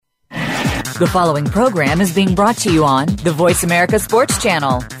The following program is being brought to you on the Voice America Sports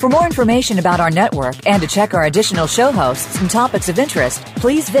Channel. For more information about our network and to check our additional show hosts and topics of interest,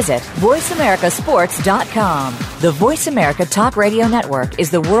 please visit voiceamericasports.com. The Voice America Talk Radio Network is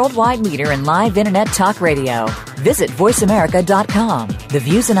the worldwide leader in live Internet talk radio. Visit voiceamerica.com. The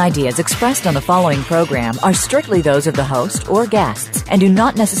views and ideas expressed on the following program are strictly those of the host or guests and do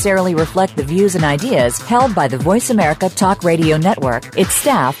not necessarily reflect the views and ideas held by the Voice America Talk Radio Network, its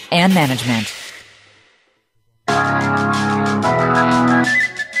staff, and management.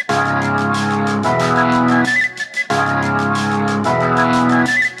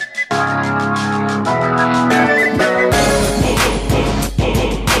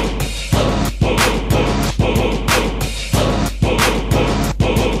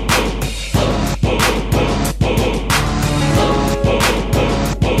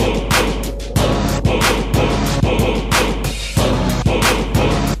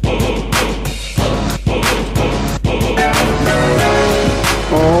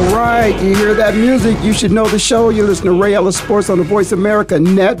 You hear that music, you should know the show. You listen to Ray Ellis Sports on the Voice America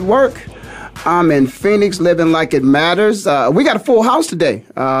Network. I'm in Phoenix, living like it matters. We got a full house today.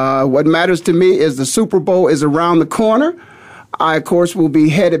 What matters to me is the Super Bowl is around the corner. I, of course, will be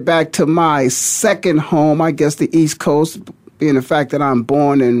headed back to my second home, I guess the East Coast, being the fact that I'm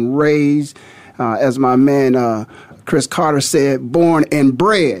born and raised, as my man Chris Carter said, born and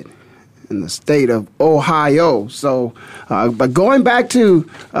bred in the state of Ohio. So, but going back to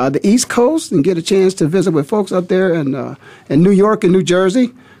the East Coast and get a chance to visit with folks up there in New York and New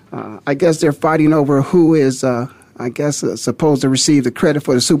Jersey, I guess they're fighting over who is, supposed to receive the credit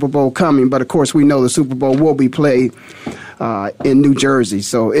for the Super Bowl coming. But, of course, we know the Super Bowl will be played in New Jersey.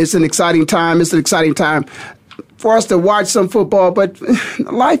 So it's an exciting time. It's an exciting time for us to watch some football. But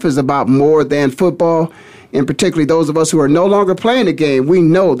life is about more than football. And particularly those of us who are no longer playing the game, we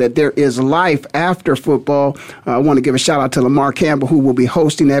know that there is life after football. I want to give a shout out to Lamar Campbell, who will be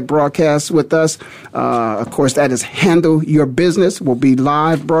hosting that broadcast with us. Of course, that is Handle Your Business. We'll be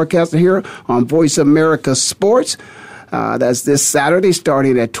live broadcasting here on Voice America Sports. That's this Saturday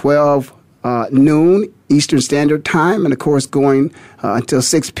starting at 12 noon Eastern Standard Time, and, of course, going until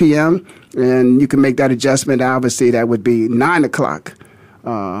 6 p.m. And you can make that adjustment. Obviously, that would be 9 o'clock.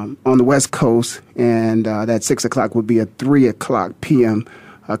 On the West Coast, and that 6 o'clock would be a 3 o'clock p.m.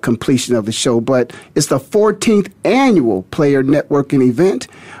 Completion of the show. But it's the 14th annual player networking event.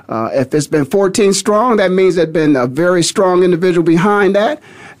 If it's been 14 strong, that means there's been a very strong individual behind that.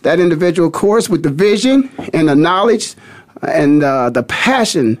 That individual, of course, with the vision and the knowledge and the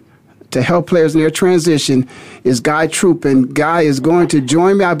passion to help players in their transition is Guy Troop. And Guy is going to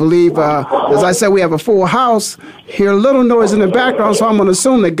join me. I believe, as I said, we have a full house. Hear a little noise in the background, so I'm going to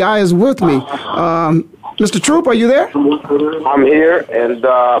assume that Guy is with me. Mr. Troop, are you there? I'm here, and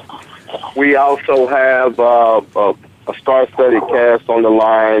we also have a star-studded cast on the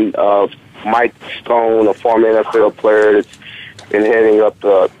line. Mike Stone, a former NFL player that's been heading up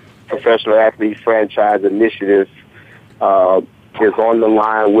the Professional Athlete Franchise Initiative, is on the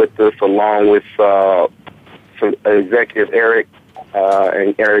line with us, along with Executive Eric.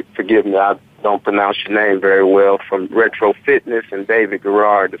 And Eric, forgive me, I don't pronounce your name very well, from Retro Fitness, and David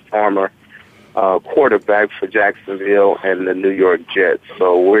Garrard, the former quarterback for Jacksonville and the New York Jets.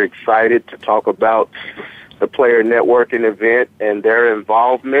 So we're excited to talk about the player networking event and their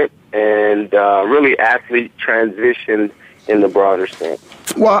involvement and really athlete transition in the broader sense.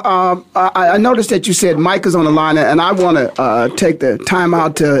 Well, I noticed that you said Mike is on the line, and I want to take the time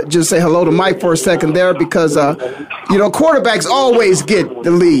out to just say hello to Mike for a second there because, quarterbacks always get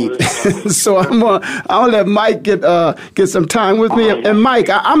the lead. So I'll let Mike get some time with me. And Mike,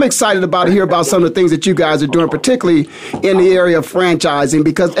 I'm excited to hear about some of the things that you guys are doing, particularly in the area of franchising,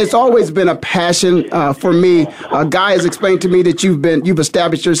 because it's always been a passion for me. Guy has explained to me that you've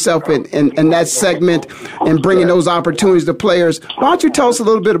established yourself in that segment and bringing those opportunities to players. Why don't you tell us a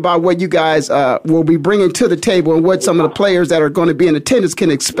little bit about what you guys will be bringing to the table and what some of the players that are going to be in attendance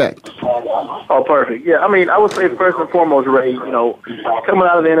can expect? Oh, perfect. Yeah, I mean, I would say first and foremost, Ray, coming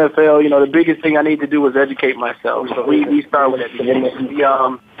out of the NFL, the biggest thing I need to do is educate myself. So we start with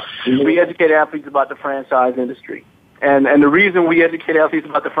that. We educate athletes about the franchise industry. And the reason we educate athletes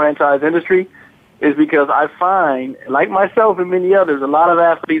about the franchise industry is because I find, like myself and many others, a lot of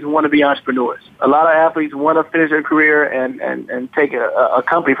athletes want to be entrepreneurs. A lot of athletes want to finish their career and take a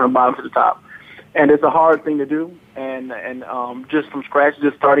company from the bottom to the top. And it's a hard thing to do. And just from scratch,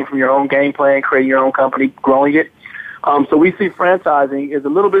 just starting from your own game plan, creating your own company, growing it. So we see franchising is a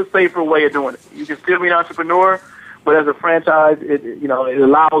little bit safer way of doing it. You can still be an entrepreneur, but as a franchise, it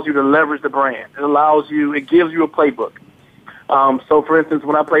allows you to leverage the brand. It gives you a playbook. So, for instance,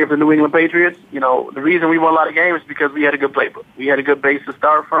 when I played for the New England Patriots, the reason we won a lot of games is because we had a good playbook. We had a good base to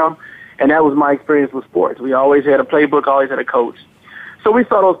start from, and that was my experience with sports. We always had a playbook, always had a coach. So we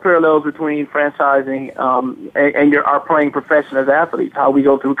saw those parallels between franchising and our playing profession as athletes, how we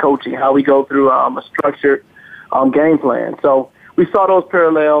go through coaching, how we go through a structured game plan. So we saw those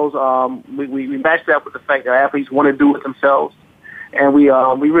parallels. We matched that with the fact that athletes want to do it themselves. And we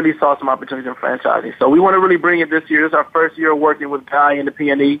really saw some opportunities in franchising. So we want to really bring it this year. This is our first year working with Guy and the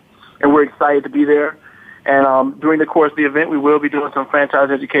PNE, and we're excited to be there. And during the course of the event, we will be doing some franchise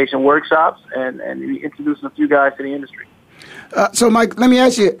education workshops and introducing a few guys to the industry. So, Mike, let me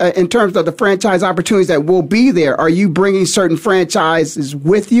ask you, in terms of the franchise opportunities that will be there, are you bringing certain franchises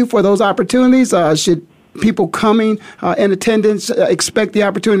with you for those opportunities? Should people coming in attendance expect the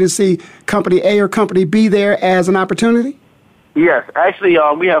opportunity to see Company A or Company B there as an opportunity? Yes. Actually,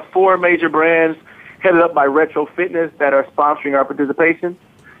 we have 4 major brands headed up by Retro Fitness that are sponsoring our participation.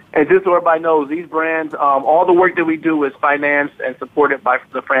 And just so everybody knows, these brands, all the work that we do is financed and supported by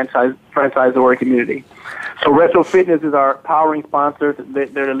the franchisor community. So Retro Fitness is our powering sponsor. They're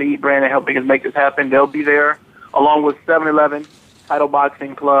the lead brand in helping us make this happen. They'll be there along with 7-Eleven, Title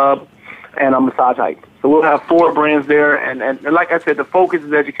Boxing Club, and Massage Heights. So we'll have 4 brands there. And like I said, the focus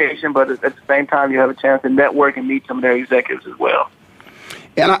is education, but at the same time, you have a chance to network and meet some of their executives as well.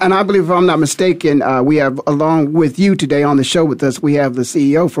 And I believe, if I'm not mistaken, we have, along with you today on the show with us, we have the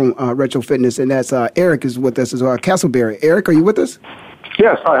CEO from Retro Fitness, and that's Eric is with us as well, Castleberry. Eric, are you with us?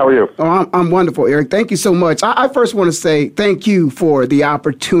 Yes. Hi, how are you? Oh, I'm wonderful, Eric. Thank you so much. I first want to say thank you for the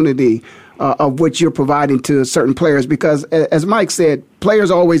opportunity of what you're providing to certain players, because, as Mike said,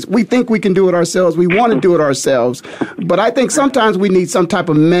 players always, we think we can do it ourselves. We want to do it ourselves. But I think sometimes we need some type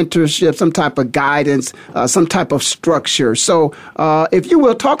of mentorship, some type of guidance, some type of structure. So if you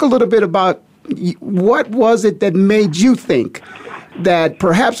will, talk a little bit about what was it that made you think that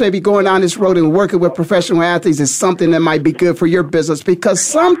perhaps maybe going down this road and working with professional athletes is something that might be good for your business, because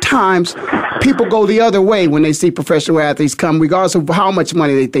sometimes people go the other way when they see professional athletes come, regardless of how much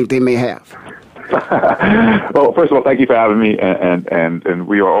money they think they may have. Well, first of all, thank you for having me, and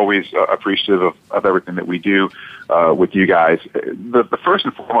we are always appreciative of everything that we do with you guys. The first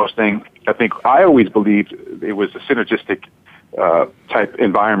and foremost thing, I think I always believed it was a synergistic type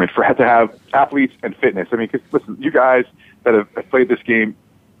environment to have athletes and fitness. I mean, 'cause listen, you guys that have played this game,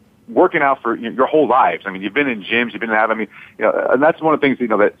 working out for your whole lives. I mean, you've been in gyms, you've been having, and that's one of the things,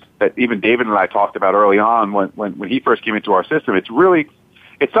 that even David and I talked about early on when he first came into our system.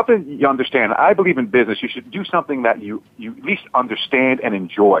 It's something you understand. I believe in business. You should do something that you at least understand and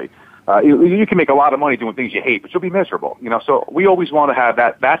enjoy. You can make a lot of money doing things you hate, but you'll be miserable. So we always want to have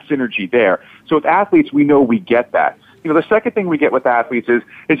that synergy there. So with athletes, we know we get that. The second thing we get with athletes is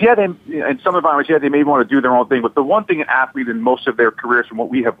in some environments, they may want to do their own thing, but the one thing an athlete in most of their careers, from what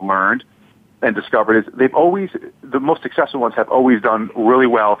we have learned and discovered, is the most successful ones have always done really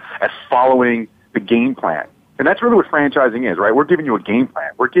well at following the game plan. And that's really what franchising is, right? We're giving you a game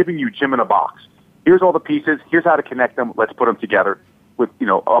plan. We're giving you gym in a box. Here's all the pieces. Here's how to connect them. Let's put them together with,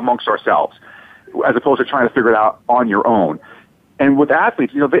 amongst ourselves, as opposed to trying to figure it out on your own. And with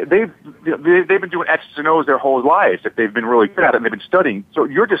athletes, they've been doing X's and O's their whole lives if they've been really good at it and they've been studying. So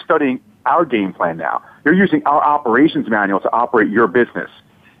you're just studying our game plan now. You're using our operations manual to operate your business.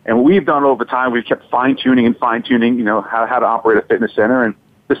 And what we've done over time, we've kept fine-tuning, how to operate a fitness center, and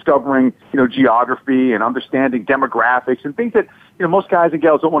discovering, geography and understanding demographics and things that, most guys and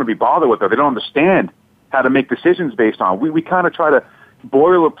gals don't want to be bothered with, or they don't understand how to make decisions based on. We kind of try to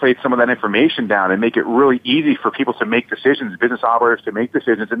boilerplate some of that information down and make it really easy for people to make decisions, business operators to make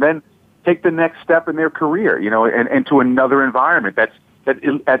decisions, and then take the next step in their career, and to another environment that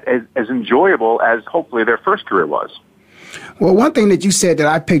is as enjoyable as hopefully their first career was. Well, one thing that you said that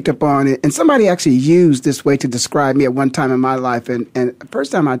I picked up on, and somebody actually used this way to describe me at one time in my life, and the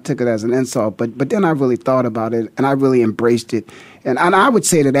first time I took it as an insult, but then I really thought about it, and I really embraced it. And I would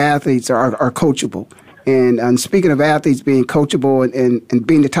say that athletes are coachable. And speaking of athletes being coachable and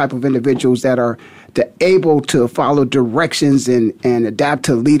being the type of individuals that are able to follow directions and adapt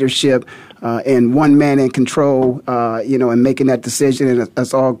to leadership and one man in control, and making that decision, and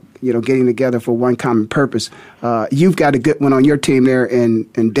us all, getting together for one common purpose. You've got a good one on your team there in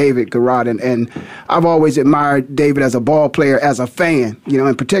David Garrard. And I've always admired David as a ball player, as a fan,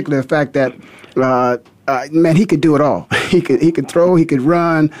 in particular the fact that, man, he could do it all. He could throw, he could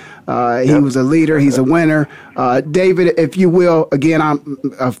run, He was a leader. He's a winner. David, if you will, again, I'm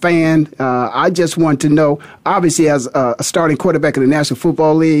a fan. I just want to know, obviously, as a starting quarterback in the National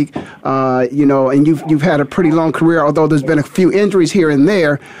Football League, and you've had a pretty long career, although there's been a few injuries here and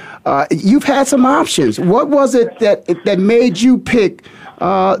there. You've had some options. What was it that made you pick,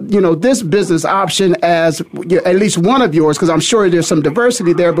 this business option as at least one of yours? Because I'm sure there's some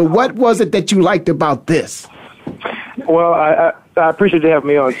diversity there. But what was it that you liked about this? Well, I appreciate you having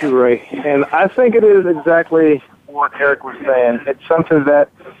me on too, Ray. And I think it is exactly what Eric was saying. It's something that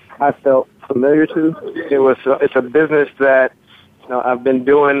I felt familiar to. It's a business that I've been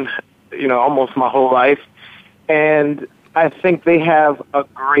doing almost my whole life, and I think they have a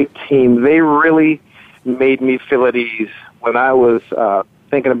great team. They really made me feel at ease when I was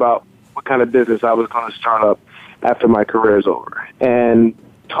thinking about what kind of business I was going to start up after my career is over. And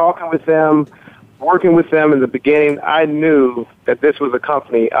talking with them, working with them in the beginning, I knew that this was a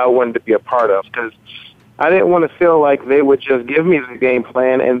company I wanted to be a part of, because I didn't want to feel like they would just give me the game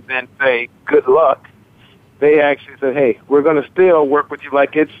plan and then say, good luck. They actually said, hey, we're going to still work with you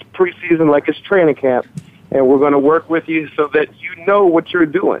like it's preseason, like it's training camp, and we're going to work with you so that you know what you're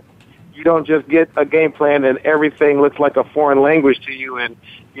doing. You don't just get a game plan and everything looks like a foreign language to you and,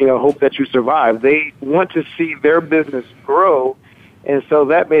 hope that you survive. They want to see their business grow. And so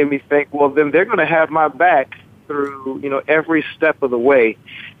that made me think, well, then they're going to have my back through, every step of the way.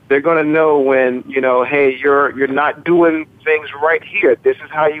 They're going to know when, hey, you're not doing things right here. This is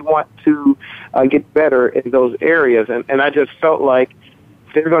how you want to get better in those areas. And I just felt like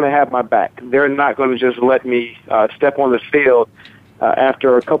they're going to have my back. They're not going to just let me step on the field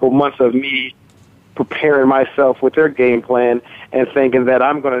after a couple months of me preparing myself with their game plan and thinking that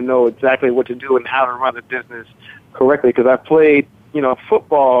I'm going to know exactly what to do and how to run the business correctly, because I played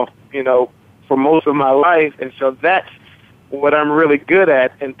football, for most of my life. And so that's what I'm really good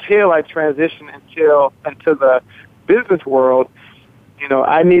at until I transition into the business world.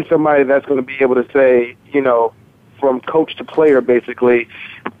 I need somebody that's going to be able to say, from coach to player, basically,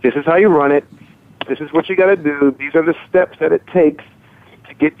 this is how you run it. This is what you got to do. These are the steps that it takes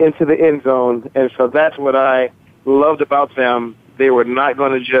to get into the end zone. And so that's what I loved about them. They were not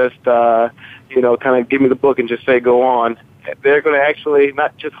going to just, kind of give me the book and just say, go on. They're going to actually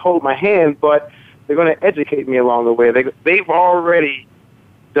not just hold my hand, but they're going to educate me along the way. They've already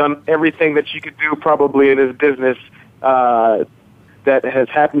done everything that you could do probably in this business that has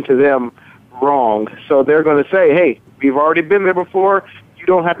happened to them wrong. So they're going to say, hey, we've already been there before. You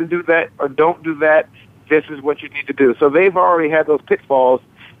don't have to do that or don't do that. This is what you need to do. So they've already had those pitfalls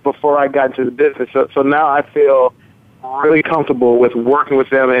before I got into the business. So now I feel really comfortable with working with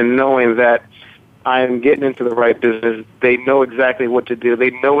them and knowing that I'm getting into the right business. They know exactly what to do.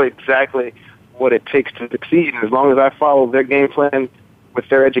 They know exactly what it takes to succeed. And as long as I follow their game plan with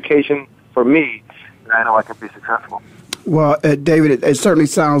their education for me, I know I can be successful. Well, David, it certainly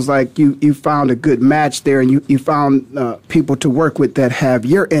sounds like you found a good match there, and you found people to work with that have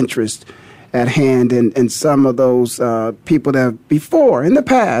your interest at hand, and some of those people that have before, in the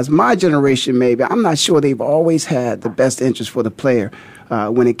past, my generation maybe, I'm not sure they've always had the best interest for the player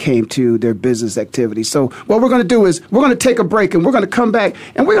when it came to their business activities. So what we're going to do is we're going to take a break, and we're going to come back,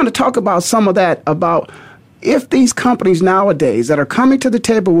 and we're going to talk about some of that, about if these companies nowadays that are coming to the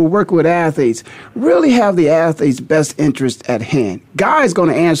table will work with athletes really have the athlete's best interest at hand. Guy's going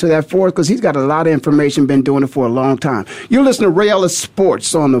to answer that for us because he's got a lot of information, been doing it for a long time. You're listening to Ray Ellis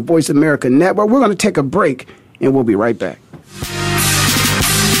Sports on the Voice America Network. We're going to take a break, and we'll be right back.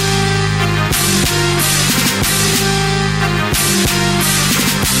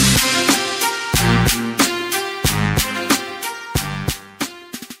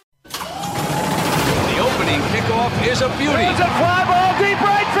 Is a beauty. There's a fly ball deep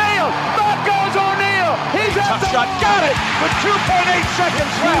right field. Back goes O'Neill. He's at the shot. Got it with 2.8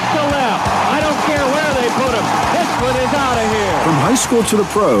 seconds left to left. I don't care where they put him. This one is out of here. From high school to the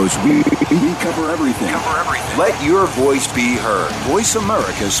pros, we cover everything. Let your voice be heard. Voice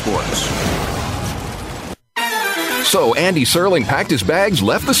America Sports. So Andy Serling packed his bags,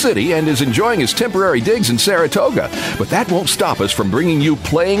 left the city, and is enjoying his temporary digs in Saratoga. But that won't stop us from bringing you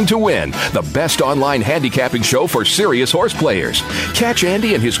Playing to Win, the best online handicapping show for serious horse players. Catch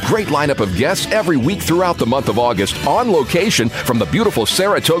Andy and his great lineup of guests every week throughout the month of August on location from the beautiful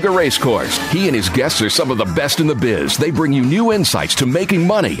Saratoga Racecourse. He and his guests are some of the best in the biz. They bring you new insights to making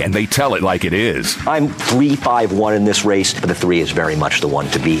money, and they tell it like it is. I'm 3-5-1 in this race, but the 3 is very much the one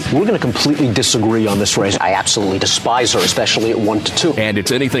to beat. We're going to completely disagree on this race. I absolutely despise despise her, especially at 1-2. And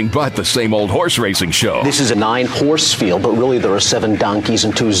it's anything but the same old horse racing show. This is a 9-horse field, but really there are 7 donkeys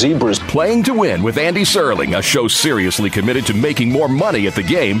and 2 zebras. Playing to Win with Andy Serling, a show seriously committed to making more money at the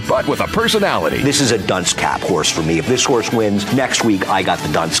game, but with a personality. This is a dunce cap horse for me. If this horse wins, next week I got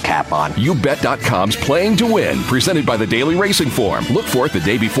the dunce cap on. YouBet.com's Playing to Win, presented by the Daily Racing Form. Look for it the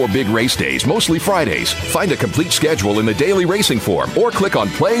day before big race days, mostly Fridays. Find a complete schedule in the Daily Racing Form or click on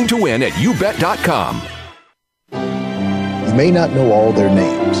Playing to Win at YouBet.com. You may not know all their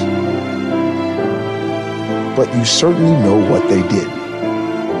names, but you certainly know what they did.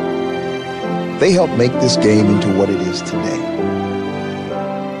 They helped make this game into what it is today.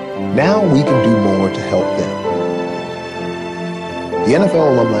 Now we can do more to help them. The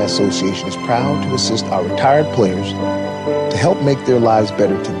NFL Alumni Association is proud to assist our retired players to help make their lives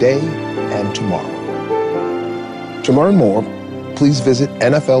better today and tomorrow. To learn more, please visit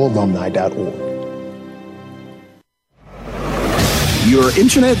NFLalumni.org. Your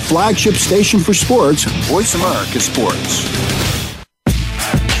internet flagship station for sports, Voice America Sports.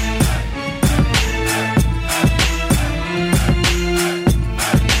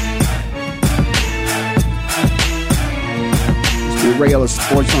 Ray Ellis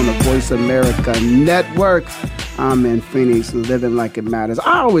Sports on the Voice America Network. I'm in Phoenix, living like it matters.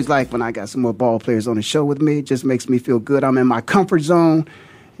 I always like when I got some more ball players on the show with me. It just makes me feel good. I'm in my comfort zone.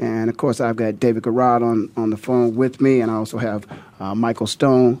 And, of course, I've got David Garrard on the phone with me, and I also have Michael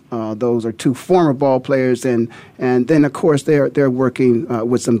Stone. Those are 2 former ball players. And then, of course, they're working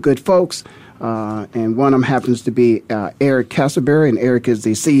with some good folks. And one of them happens to be Eric Castleberry, and Eric is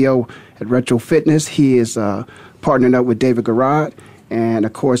the CEO at Retro Fitness. He is partnered up with David Garrard. And,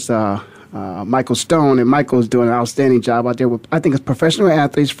 of course, Michael Stone. And Michael's doing an outstanding job out there with, I think it's Professional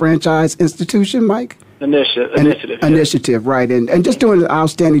Athletes Franchise Institution, Mike? Initiative, right. And just doing an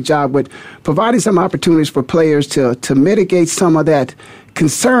outstanding job with providing some opportunities for players to mitigate some of that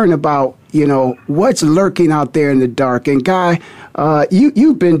concern about, what's lurking out there in the dark. And, Guy,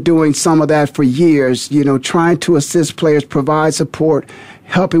 you've been doing some of that for years, trying to assist players, provide support,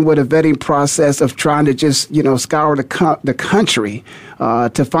 helping with a vetting process of trying to just, scour the country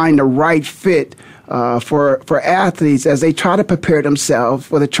to find the right fit for athletes as they try to prepare themselves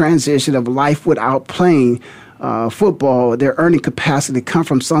for the transition of life without playing football. Their earning capacity come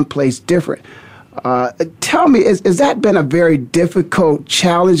from someplace different. Tell me, has that been a very difficult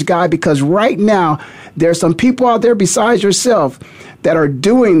challenge, Guy? Because right now, there's some people out there besides yourself that are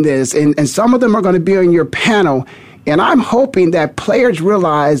doing this, and some of them are going to be on your panel. And I'm hoping that players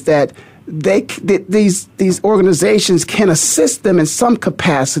realize that these organizations can assist them in some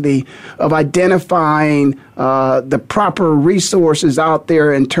capacity of identifying the proper resources out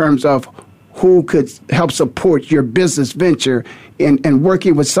there in terms of who could help support your business venture and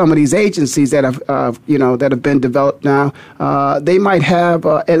working with some of these agencies that have been developed now. They might have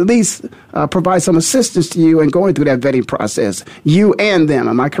at least provide some assistance to you in going through that vetting process, you and them.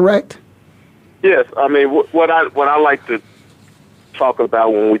 Am I correct? Yes. I mean, what I like to talk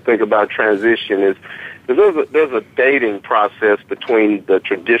about when we think about transition is there's a dating process between the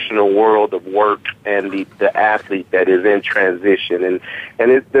traditional world of work and the athlete that is in transition,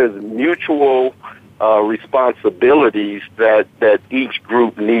 and there's mutual responsibilities that each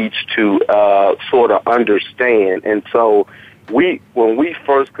group needs to sort of understand. And so when we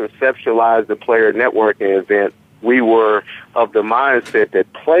first conceptualized the player networking event, we were of the mindset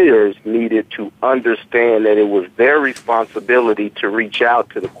that players needed to understand that it was their responsibility to reach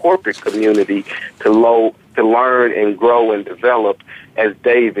out to the corporate community to learn and grow and develop, as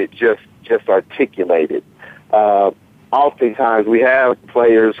David just articulated. Oftentimes we have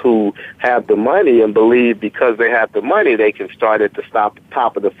players who have the money and believe because they have the money they can start at the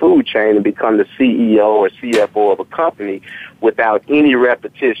top of the food chain and become the CEO or CFO of a company without any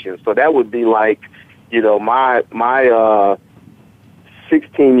repetition. So that would be like, my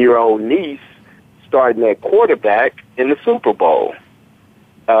 16-year-old niece starting at quarterback in the Super Bowl,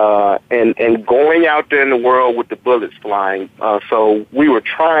 and going out there in the world with the bullets flying. So we were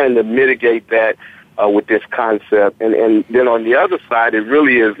trying to mitigate that with this concept. And then on the other side, it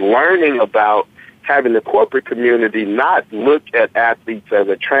really is learning about having the corporate community not look at athletes as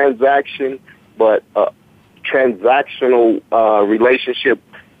a transaction, but a transactional relationship.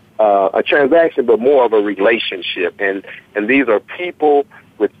 A transaction, but more of a relationship. And these are people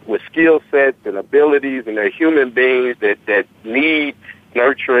with skill sets and abilities, and they're human beings that need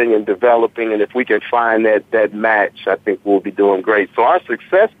nurturing and developing. And if we can find that match, I think we'll be doing great. So our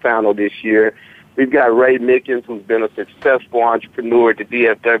success panel this year, we've got Ray Mickens, who's been a successful entrepreneur at the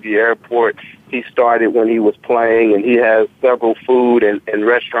DFW airport. He started when he was playing, and he has several food and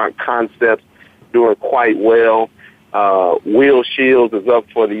restaurant concepts doing quite well. Will Shields is up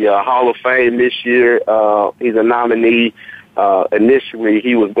for the Hall of Fame this year. He's a nominee. Initially,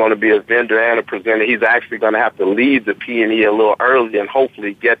 he was going to be a vendor and a presenter. He's actually going to have to leave the P&E a little early and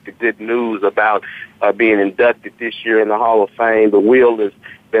hopefully get the good news about being inducted this year in the Hall of Fame. But Will has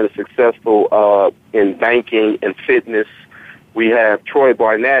been successful in banking and fitness. We have Troy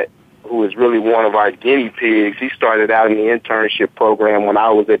Barnett, who is really one of our guinea pigs. He started out in the internship program when I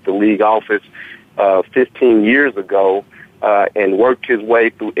was at the league office 15 years ago and worked his way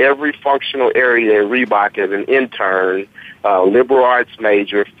through every functional area at Reebok as an intern, liberal arts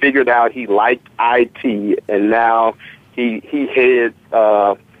major, figured out he liked IT, and now he heads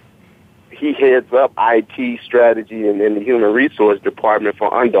up IT strategy and in the human resource department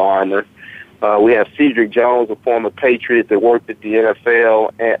for Under Armour. We have Cedric Jones, a former Patriot that worked at the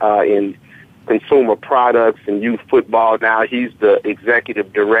NFL in consumer products and youth football. Now he's the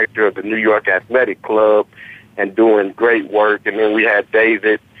executive director of the New York Athletic Club and doing great work. And then we have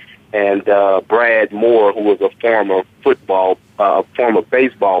David and Brad Moore, who was a former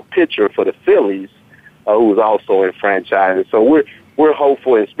baseball pitcher for the Phillies, who was also in franchising. So we're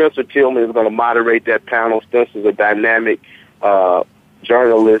hopeful, and Spencer Tillman is going to moderate that panel. Spencer's a dynamic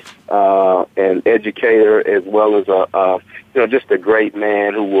journalist and educator, as well as just a great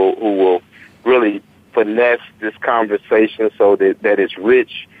man who will really finesse this conversation so that it's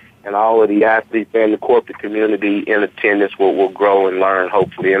rich, and all of the athletes and the corporate community in attendance will grow and learn,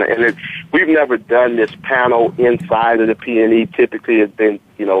 hopefully. And we've never done this panel inside of the P&E. Typically, it's been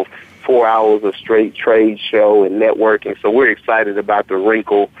 4 hours of straight trade show and networking. So we're excited about the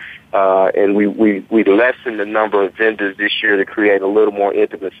wrinkle. And we lessened the number of vendors this year to create a little more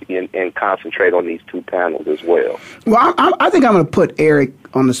intimacy and concentrate on these two panels as well. Well, I think I'm going to put Eric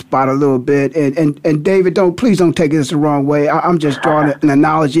on the spot a little bit, and David, please don't take this the wrong way. I'm just drawing an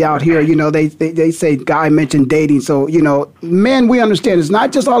analogy out here. They say Guy mentioned dating, so men, we understand it's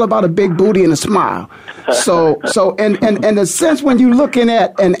not just all about a big booty and a smile. So in the sense when you're looking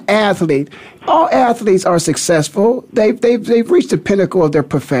at an athlete, all athletes are successful. They've reached the pinnacle of their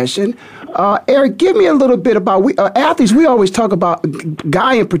profession. Eric, give me a little bit about athletes. We always talk about,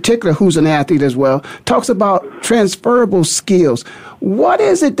 Guy in particular, who's an athlete as well, talks about transferable skills. What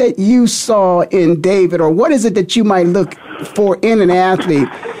is it that you saw in David, or what is it that you might look for in an athlete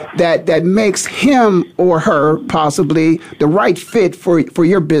that makes him or her possibly the right fit for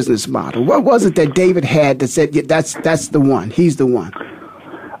your business model? What was it that David had that said, yeah, that's the one, he's the one?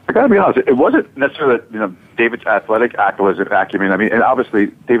 I got to be honest, it wasn't necessarily David's athletic acumen. I mean, and obviously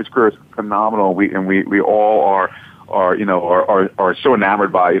David's career is phenomenal. We all are so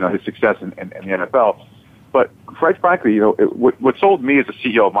enamored by his success in the NFL. But quite frankly, what sold me as the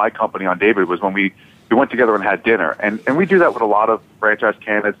CEO of my company on David was when we went together and had dinner, and we do that with a lot of franchise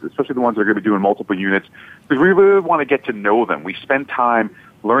candidates, especially the ones that are going to be doing multiple units, because we really want to get to know them. We spend time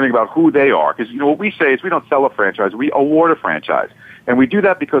learning about who they are, because what we say is we don't sell a franchise, we award a franchise. And we do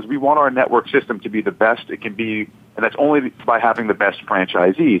that because we want our network system to be the best it can be, and that's only by having the best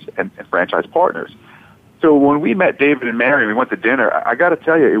franchisees and franchise partners. So when we met David and Mary, we went to dinner, I got to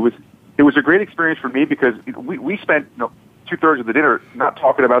tell you, it was a great experience for me, because we spent 2/3 of the dinner not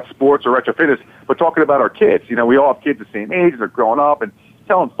talking about sports or retro fitness, but talking about our kids. We all have kids the same age, and they're growing up, and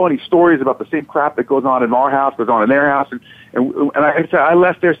telling funny stories about the same crap that goes on in our house, goes on in their house. And I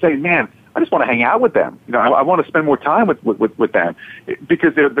left there saying, man, I just want to hang out with them. I want to spend more time with them,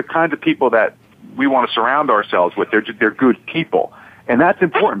 because they're the kinds of people that we want to surround ourselves with. They're good people. And that's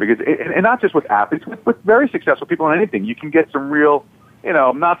important, because, and not just with athletes, with very successful people in anything, you can get some real,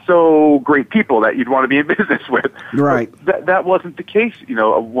 not so great people that you'd want to be in business with. Right. But that wasn't the case,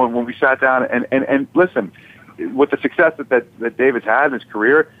 when we sat down and listen, with the success that David's had in his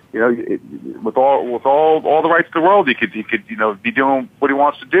career, with all the rights in the world, he could be doing what he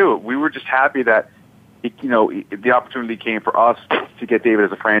wants to do. We were just happy that the opportunity came for us to get David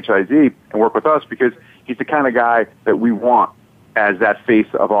as a franchisee and work with us, because he's the kind of guy that we want as that face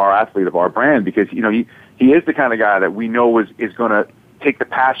of our athlete, of our brand, because he is the kind of guy that we know is going to take the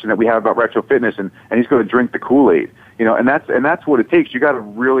passion that we have about retro fitness and he's going to drink the Kool-Aid. And that's what it takes. You got to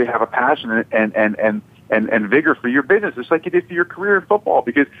really have a passion and vigor for your business, just like you did for your career in football.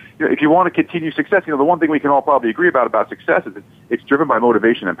 Because if you want to continue success, the one thing we can all probably agree about success is it's driven by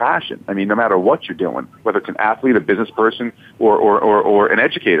motivation and passion. I mean, no matter what you're doing, whether it's an athlete, a business person, or an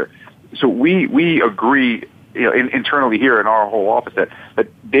educator. So we agree, internally here in our whole office that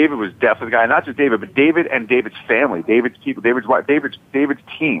David was definitely the guy. Not just David, but David and David's family, David's people, David's wife, David's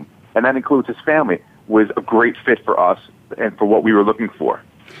team, and that includes his family, was a great fit for us and for what we were looking for.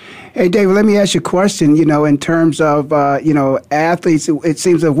 Hey, David, let me ask you a question. In terms of, athletes, it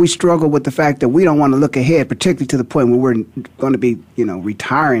seems that we struggle with the fact that we don't want to look ahead, particularly to the point where we're going to be,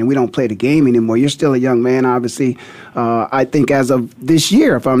 retiring. We don't play the game anymore. You're still a young man, obviously. I think as of this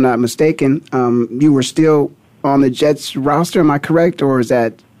year, if I'm not mistaken, you were still on the Jets roster. Am I correct, or is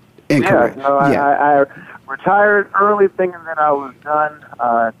that incorrect? I retired early thinking that I was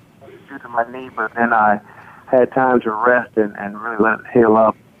done due to my knee, but then I had time to rest and really let it heal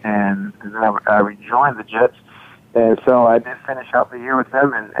up. And then I rejoined the Jets, and so I did finish out the year with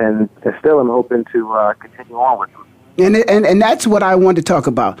them, and still I'm hoping to continue on with them. And that's what I wanted to talk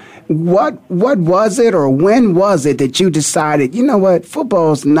about. What was it, or when was it that you decided, you know what,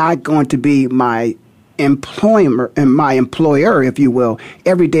 football's not going to be my employer and my employer, if you will,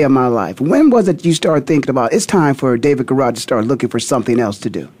 every day of my life? When was it you started thinking about it's time for David Garrard to start looking for something else to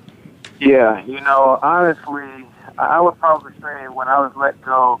do? Yeah, honestly, I would probably say when I was let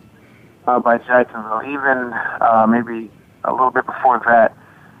go by Jacksonville, even maybe a little bit before that,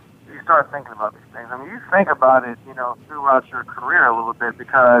 you start thinking about these things. I mean, you think about it, throughout your career a little bit,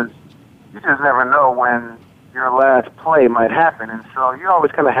 because you just never know when your last play might happen. And so you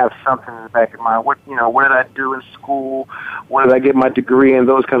always kind of have something in the back of your mind. What did I do in school? What did I get my degree in?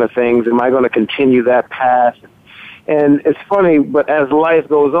 Those kind of things. Am I going to continue that path? And it's funny, but as life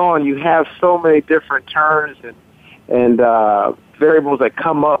goes on, you have so many different turns and variables that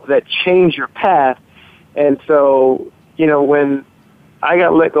come up that change your path. And so, when I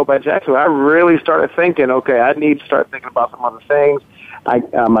got let go by Jacksonville, I really started thinking, okay, I need to start thinking about some other things.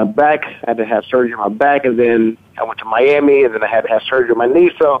 My back, I had to have surgery on my back, and then I went to Miami, and then I had to have surgery on my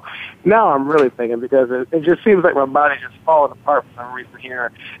knee. So now I'm really thinking, because it just seems like my body's just falling apart for some reason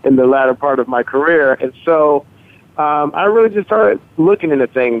here in the latter part of my career. And so I really just started looking into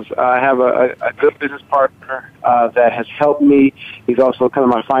things. I have a good business partner that has helped me. He's also kind of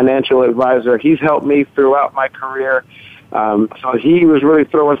my financial advisor. He's helped me throughout my career. So he was really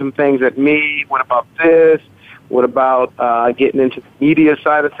throwing some things at me. What about this? What about getting into the media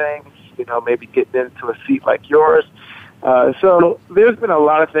side of things? Maybe getting into a seat like yours. So there's been a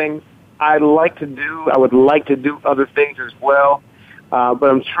lot of things I'd like to do. I would like to do other things as well. But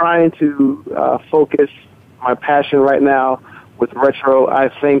I'm trying to focus my passion right now with Retro. I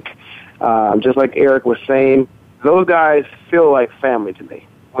think, just like Eric was saying, those guys feel like family to me.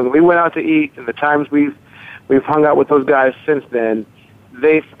 When we went out to eat and the times we've hung out with those guys since then,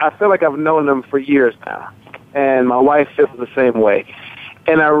 I feel like I've known them for years now. And my wife feels the same way.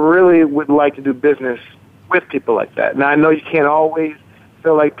 And I really would like to do business with people like that. Now, I know you can't always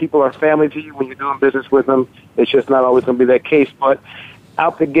feel like people are family to you when you're doing business with them. It's just not always going to be that case. But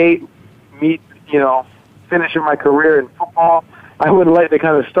out the gate, finishing my career in football, I would like to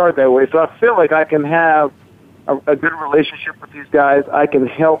kind of start that way. So I feel like I can have a good relationship with these guys. I can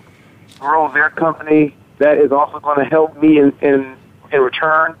help grow their company. That is also going to help me in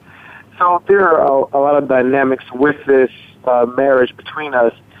return. So there are a lot of dynamics with this marriage between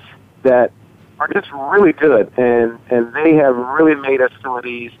us that are just really good, and they have really made us feel at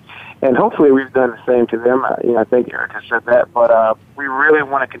ease. And hopefully we've done the same to them. I think Eric has said that, but we really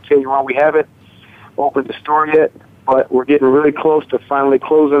want to continue on. We haven't opened the store yet, but we're getting really close to finally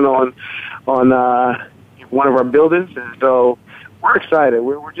closing on one of our buildings, and so we're excited.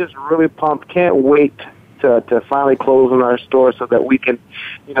 We're just really pumped. Can't wait to finally close on our store so that we can,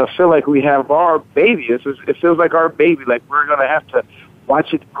 feel like we have our baby. It feels like our baby. Like we're going to have to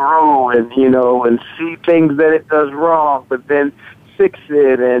watch it grow and, and see things that it does wrong, but then fix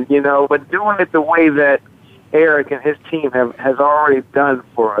it and, but doing it the way that Eric and his team has already done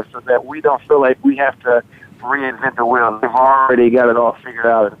for us, so that we don't feel like we have to reinvent the wheel. They've already got it all figured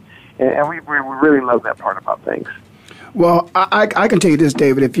out, and we really love that part about things. Well, I can tell you this,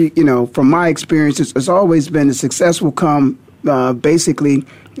 David. If you from my experiences, it's always been the success will come basically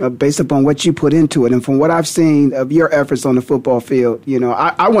based upon what you put into it. And from what I've seen of your efforts on the football field,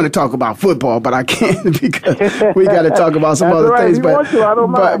 I want to talk about football, but I can't because we got to talk about some other things.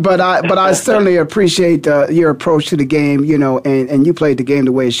 But I certainly appreciate your approach to the game, and you played the game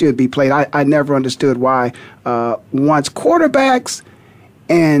the way it should be played. I never understood why once quarterbacks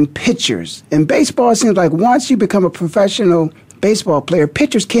and pitchers. In baseball, it seems like once you become a professional baseball player,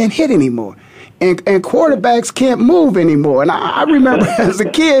 pitchers can't hit anymore. and quarterbacks can't move anymore. And I remember as a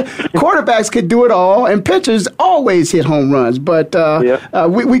kid, quarterbacks could do it all, and pitchers always hit home runs. But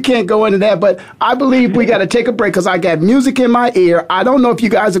we can't go into that. But I believe we got to take a break because I got music in my ear. I don't know if you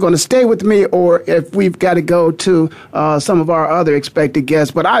guys are going to stay with me or if we've got to go to some of our other expected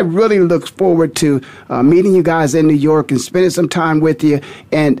guests. But I really look forward to meeting you guys in New York and spending some time with you.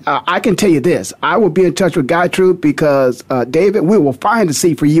 And I can tell you this, I will be in touch with Guy Troop because, David, we will find a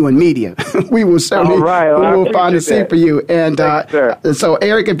seat for you in media. We will certainly we will find a seat for you. And so,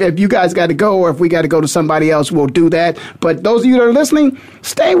 Eric, if you guys got to go or if we got to go to somebody else, we'll do that. But those of you that are listening,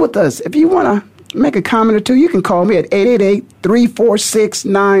 stay with us. If you want to make a comment or two, you can call me at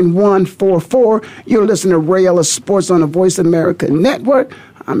 888-346-9144. You're listening to Ray Ellis Sports on the Voice America Network.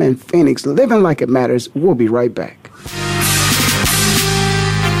 I'm in Phoenix, living like it matters. We'll be right back.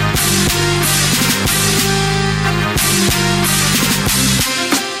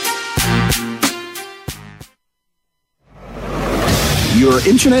 Your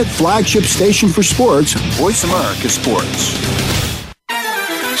internet flagship station for sports, Voice America Sports.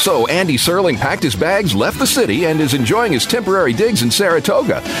 So Andy Serling packed his bags, left the city, and is enjoying his temporary digs in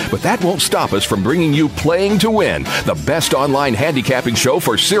Saratoga. But that won't stop us from bringing you Playing to Win, the best online handicapping show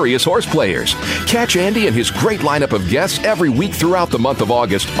for serious horse players. Catch Andy and his great lineup of guests every week throughout the month of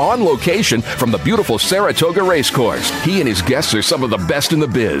August on location from the beautiful Saratoga Racecourse. He and his guests are some of the best in the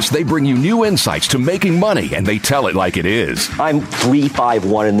biz. They bring you new insights to making money, and they tell it like it is. I'm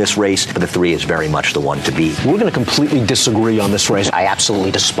 3-5-1 in this race, but the 3 is very much the one to beat. We're going to completely disagree on this race. I absolutely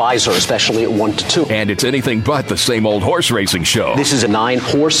despise her, especially at 1-2. And it's anything but the same old horse racing show. This is a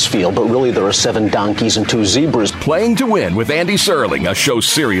 9-horse field, but really there are 7 donkeys and 2 zebras. Playing to Win with Andy Serling, a show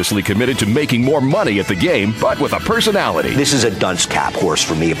seriously committed to making more money at the game, but with a personality. This is a dunce cap horse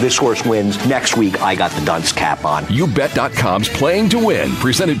for me. If this horse wins, next week I got the dunce cap on. YouBet.com's Playing to Win,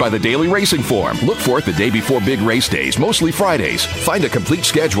 presented by the Daily Racing Form. Look for it the day before big race days, mostly Fridays. Find a complete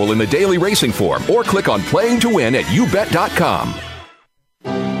schedule in the Daily Racing Form or click on Playing to Win at YouBet.com.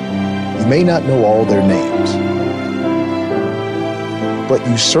 You may not know all their names, but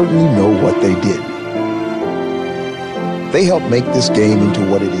you certainly know what they did. They helped make this game into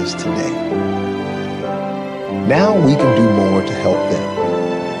what it is today. Now we can do more to help them.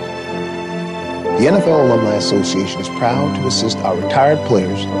 The NFL Alumni Association is proud to assist our retired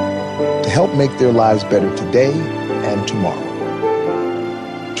players to help make their lives better today and tomorrow.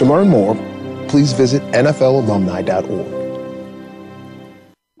 To learn more, please visit NFLalumni.org.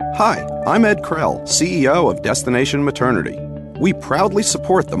 Hi, I'm Ed Krell, CEO of Destination Maternity. We proudly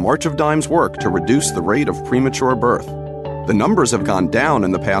support the March of Dimes work to reduce the rate of premature birth. The numbers have gone down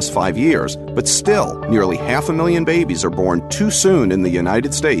in the past 5 years, but still, nearly 500,000 babies are born too soon in the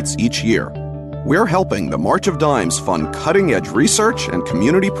United States each year. We're helping the March of Dimes fund cutting-edge research and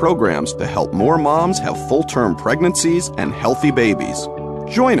community programs to help more moms have full-term pregnancies and healthy babies.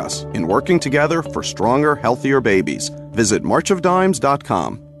 Join us in working together for stronger, healthier babies. Visit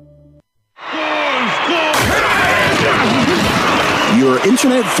marchofdimes.com. Your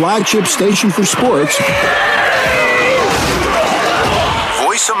internet flagship station for sports,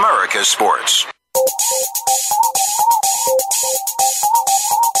 Voice America Sports.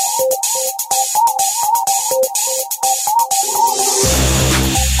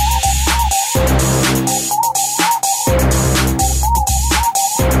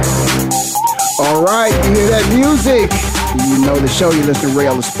 All right, you hear that music? You know the show. You listen to Ray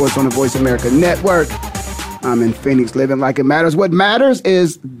Ellis Sports on the Voice America Network. I'm in Phoenix, living like it matters. What matters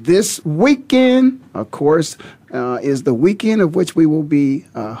is this weekend, of course, is the weekend of which we will be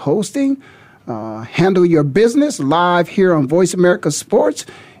hosting Handle Your Business live here on Voice America Sports.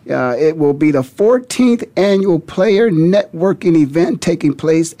 It will be the 14th annual player networking event taking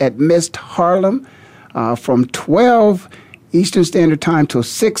place at Mist Harlem from 12 Eastern Standard Time till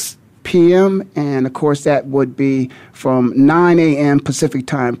 6 p.m. And, of course, that would be from 9 a.m. Pacific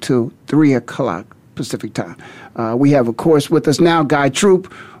Time to 3 o'clock Pacific Time. We have, of course, with us now Guy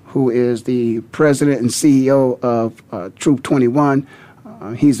Troop, who is the president and CEO of Troop 21.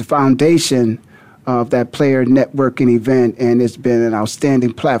 He's the foundation of that player networking event, and it's been an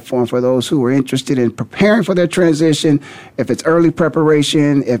outstanding platform for those who are interested in preparing for their transition. If it's early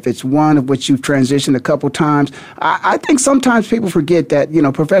preparation, if it's one of which you've transitioned a couple times, I think sometimes people forget that, you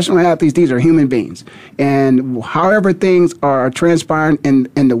know, professional athletes, these are human beings. And however things are transpiring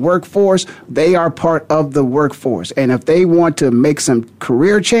in the workforce, they are part of the workforce. And if they want to make some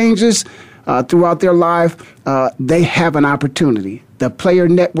career changes throughout their life, they have an opportunity. The player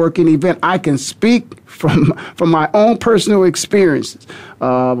networking event, I can speak from my own personal experiences.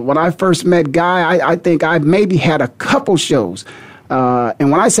 When I first met Guy, I think I maybe had a couple shows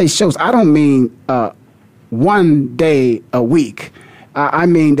And when I say shows, I don't mean one day a week. I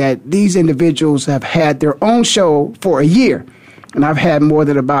mean that these individuals have had their own show for a year. And I've had more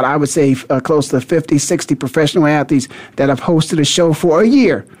than about, I would say, close to 50, 60 professional athletes that have hosted a show for a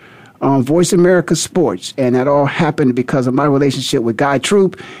year on Voice America Sports. And that all happened because of my relationship with Guy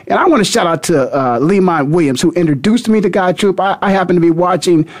Troop. And I want to shout out to Lemont Williams, who introduced me to Guy Troop. I happened to be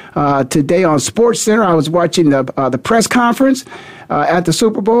watching today on Sports Center. I was watching the press conference at the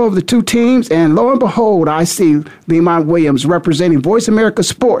Super Bowl of the two teams. And lo and behold, I see Lemont Williams representing Voice America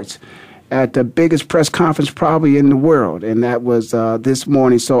Sports at the biggest press conference probably in the world, and that was this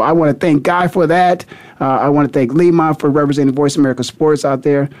morning. So I want to thank Guy for that. I want to thank Lemont for representing Voice America Sports out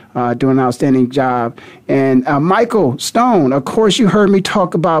there, doing an outstanding job. And Michael Stone, of course, you heard me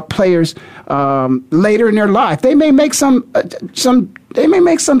talk about players later in their life. They may make some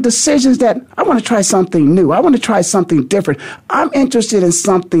decisions that I want to try something new. I want to try something different. I'm interested in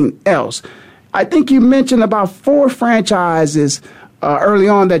something else. I think you mentioned about 4 franchises early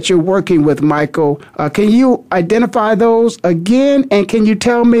on that you're working with, Michael. Can you identify those again? And can you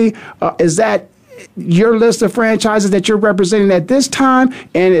tell me, is that your list of franchises that you're representing at this time?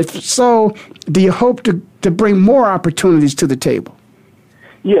 And if so, do you hope to bring more opportunities to the table?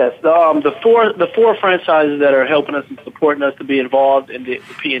 Yes, the four franchises that are helping us and supporting us to be involved in the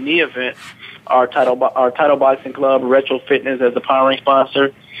P&E event are Title Boxing Club, Retro Fitness as the powering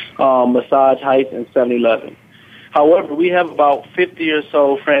sponsor, Massage Heights, and 7-Eleven. However, we have about 50 or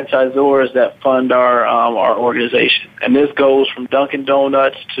so franchisors that fund our organization, and this goes from Dunkin'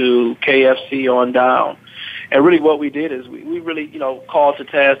 Donuts to KFC on down. And really, what we did is we really called to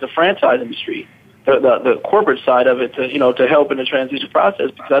task the franchise industry, the corporate side of it, to help in the transition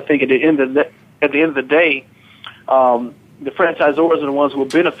process, because I think at the end of the day, the franchisors are the ones who will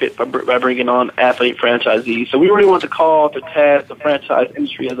benefit by bringing on athlete franchisees. So we really want to call to task the franchise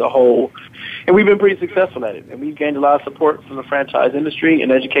industry as a whole. And we've been pretty successful at it. And we've gained a lot of support from the franchise industry in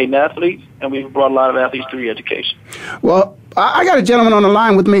educating athletes, and we've brought a lot of athletes through education. Well, I got a gentleman on the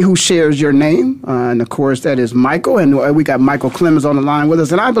line with me who shares your name, and of course that is Michael, and we got Michael Clemens on the line with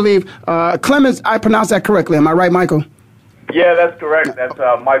us. And I believe, Clemens, I pronounced that correctly. Am I right, Michael? Yeah, that's correct. That's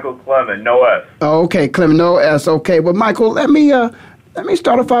Michael Clemens, no S. Oh, okay, Clemens, no S. Okay, well, Michael, let me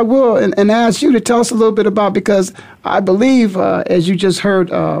start, if I will, and ask you to tell us a little bit about, because I believe, as you just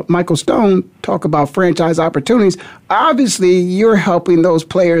heard Michael Stone talk about franchise opportunities, obviously you're helping those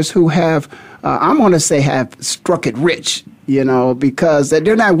players who have, I'm going to say, have struck it rich, because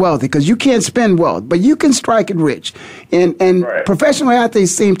they're not wealthy, because you can't spend wealth, but you can strike it rich. And right. Professional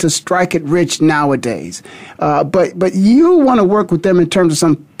athletes seem to strike it rich nowadays. But you want to work with them in terms of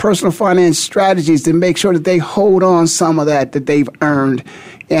some personal finance strategies to make sure that they hold on some of that they've earned,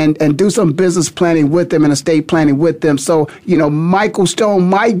 and do some business planning with them and estate planning with them. So, Michael Stone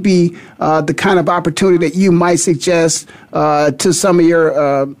might be the kind of opportunity that you might suggest to some of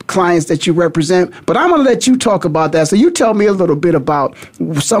your clients that you represent. But I'm going to let you talk about that. So you tell me a little bit about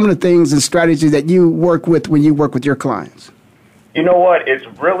some of the things and strategies that you work with when you work with your clients. You know what? It's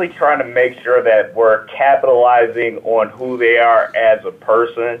really trying to make sure that we're capitalizing on who they are as a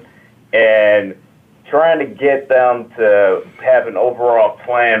person and trying to get them to have an overall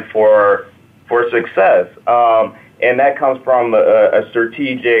plan for success. And that comes from a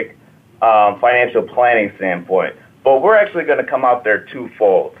strategic financial planning standpoint. But we're actually going to come out there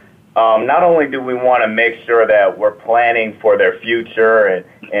twofold. Not only do we want to make sure that we're planning for their future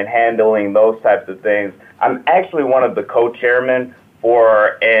and handling those types of things, I'm actually one of the co-chairmen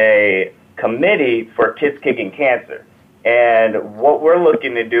for a committee for Kids Kicking Cancer. And what we're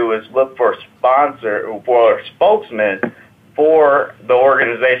looking to do is look for spokesmen for the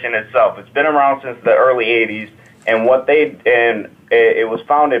organization itself. It's been around since the early 80s, and it was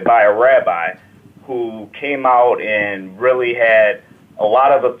founded by a rabbi who came out and really had a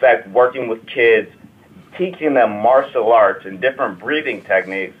lot of effect working with kids, teaching them martial arts and different breathing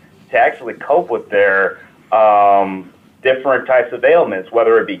techniques to actually cope with their different types of ailments,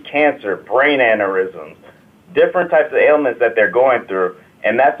 whether it be cancer, brain aneurysms, different types of ailments that they're going through.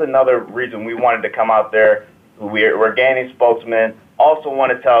 And that's another reason we wanted to come out there. We're gaining spokesmen. Also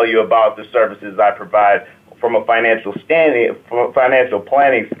want to tell you about the services I provide from a financial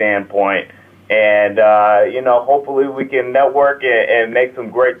planning standpoint. And, hopefully we can network and make some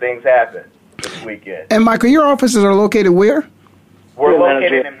great things happen this weekend. And, Michael, your offices are located where? We're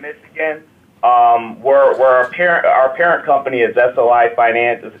located in Michigan. Our parent company is SLI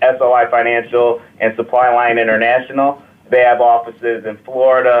Financial and Supply Line International. They have offices in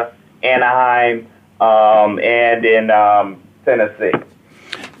Florida, Anaheim, and in Tennessee.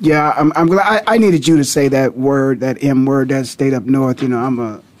 Yeah, I'm glad. I needed you to say that word, that M word, that state up north. You know, I'm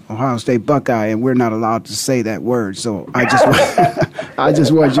a Ohio State Buckeye, and we're not allowed to say that word. So I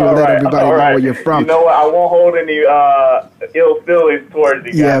just want you to let everybody know where you're from. You know what? I won't hold any ill feelings towards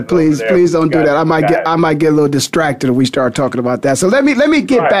you guys. Yeah, please don't do that. I might get a little distracted if we start talking about that. So let me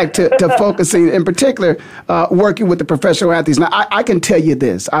get back to focusing in particular, working with the professional athletes. Now I can tell you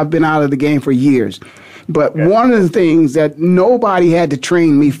this: I've been out of the game for years, but one of the things that nobody had to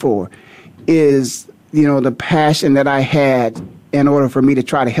train me for is, you know, the passion that I had in order for me to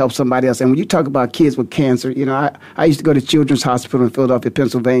try to help somebody else. And when you talk about kids with cancer, you know, I used to go to Children's Hospital in Philadelphia,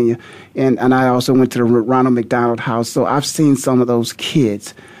 Pennsylvania, and I also went to the Ronald McDonald House. So I've seen some of those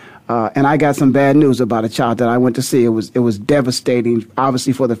kids. And I got some bad news about a child that I went to see. It was devastating,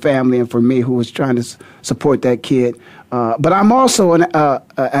 obviously, for the family and for me, who was trying to support that kid. But I'm also an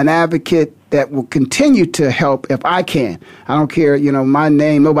advocate that will continue to help if I can. I don't care, you know, my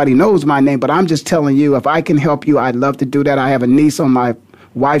name, nobody knows my name, but I'm just telling you, if I can help you, I'd love to do that. I have a niece on my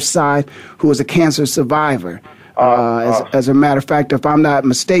wife's side who is a cancer survivor. As a matter of fact, if I'm not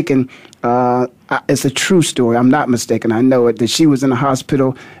mistaken, it's a true story. I'm not mistaken. I know it. That she was in the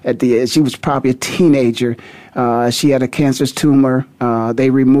hospital she was probably a teenager. She had a cancerous tumor. They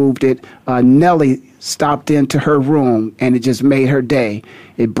removed it. Nellie stopped into her room, and it just made her day.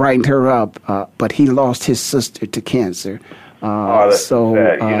 It brightened her up. But he lost his sister to cancer. That's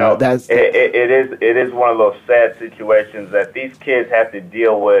sad. You know, it is one of those sad situations that these kids have to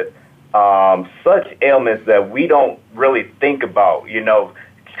deal with. Such ailments that we don't really think about, you know,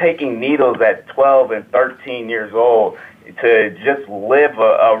 taking needles at 12 and 13 years old to just live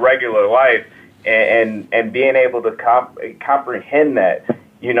a regular life and being able to comprehend that,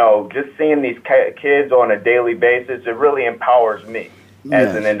 you know, just seeing these kids on a daily basis, it really empowers me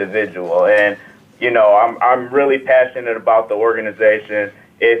as an individual. And, you know, I'm really passionate about the organization.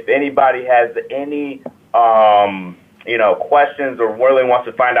 If anybody has any, you know, questions or really wants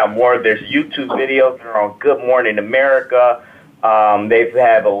to find out more, there's YouTube videos that are on Good Morning America. They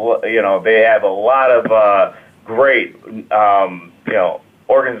have a lot of great, you know,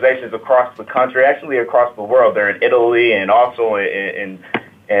 organizations across the country, actually across the world. They're in Italy and also in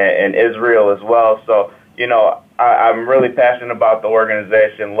Israel as well. So, you know, I'm really passionate about the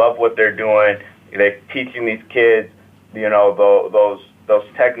organization, love what they're doing. They're teaching these kids, you know, those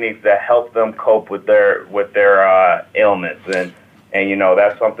techniques that help them cope with their ailments, and you know,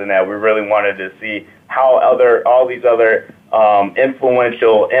 that's something that we really wanted to see how all these other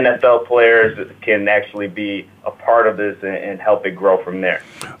influential NFL players can actually be a part of this and help it grow from there.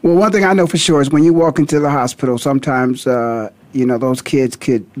 Well, one thing I know for sure is when you walk into the hospital, sometimes you know, those kids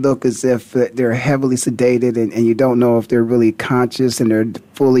could look as if they're heavily sedated, and you don't know if they're really conscious and they're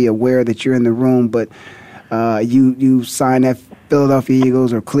fully aware that you're in the room, but you sign that Philadelphia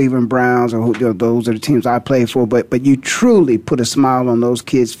Eagles or Cleveland Browns, or those are the teams I play for, but you truly put a smile on those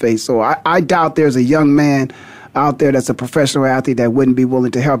kids' face. So I doubt there's a young man out there that's a professional athlete that wouldn't be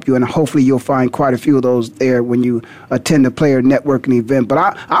willing to help you, and hopefully you'll find quite a few of those there when you attend a player networking event.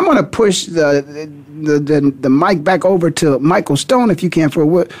 But I'm going to push the mic back over to Michael Stone, if you can,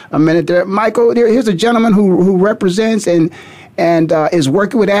 for a minute there. Michael, here's a gentleman who represents and is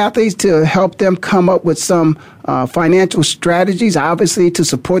working with athletes to help them come up with some financial strategies, obviously, to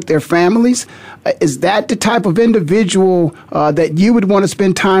support their families. Is that the type of individual that you would want to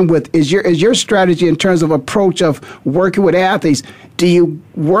spend time with? Is your strategy in terms of approach of working with athletes? Do you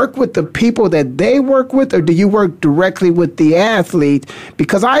work with the people that they work with, or do you work directly with the athlete?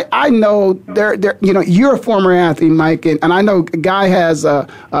 Because I know you know, you're a former athlete, Mike, and I know Guy has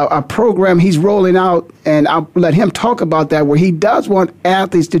a program he's rolling out, and I'll let him talk about that, where he does want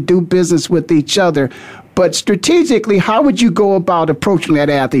athletes to do business with each other. But strategically, how would you go about approaching that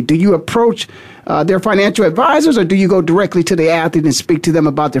athlete? Do you approach their financial advisors, or do you go directly to the athlete and speak to them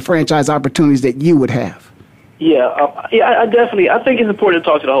about the franchise opportunities that you would have? I definitely. I think it's important to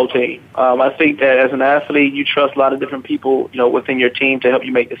talk to the whole team. I think that as an athlete, you trust a lot of different people, you know, within your team to help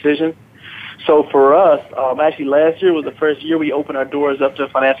you make decisions. So for us, actually last year was the first year we opened our doors up to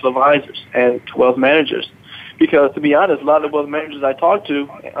financial advisors and to wealth managers. Because to be honest, a lot of the wealth managers I talked to,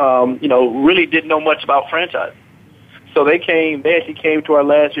 you know, really didn't know much about franchising. So they actually came to our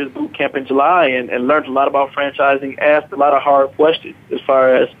last year's boot camp in July and learned a lot about franchising, asked a lot of hard questions as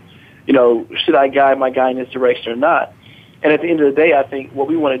far as, you know, should I guide my guy in this direction or not? And at the end of the day, I think what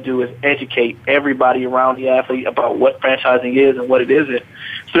we want to do is educate everybody around the athlete about what franchising is and what it isn't,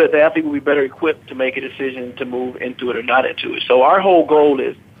 so that the athlete will be better equipped to make a decision to move into it or not into it. So our whole goal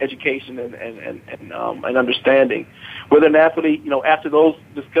is education and understanding. Whether an athlete, after those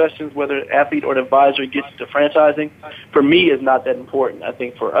discussions, whether an athlete or an advisor gets to franchising, for me is not that important. I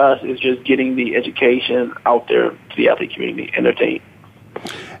think for us it's just getting the education out there to the athlete community and their team.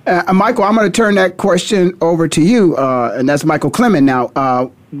 Michael, I'm going to turn that question over to you, and that's Michael Clement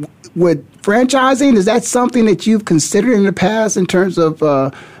now. With franchising, is that something that you've considered in the past in terms of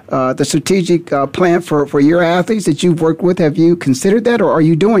the strategic plan for your athletes that you've worked with? Have you considered that, or are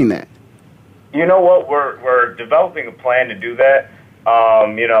you doing that? You know what? We're developing a plan to do that.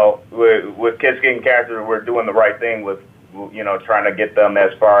 With Kids Getting Character, we're doing the right thing with, trying to get them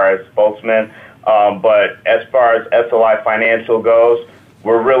as far as spokesmen. But as far as SLI Financial goes,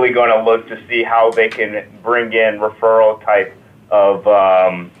 we're really going to look to see how they can bring in referral type of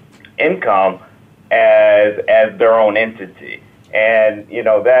income as their own entity. And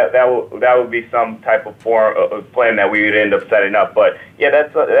that would be some type of plan that we would end up setting up. But yeah,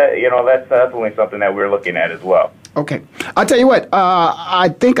 that's definitely something that we're looking at as well. Okay. I'll tell you what, I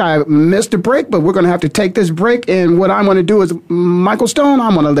think I missed a break, but we're going to have to take this break. And what I'm going to do is, Michael Stone,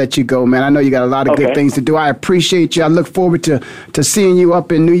 I'm going to let you go, man. I know you got a lot of good things to do. I appreciate you. I look forward to seeing you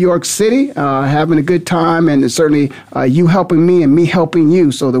up in New York City, having a good time, and certainly you helping me and me helping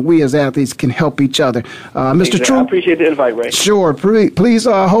you so that we as athletes can help each other. Mr. True. I appreciate the invite, Ray. Sure. Please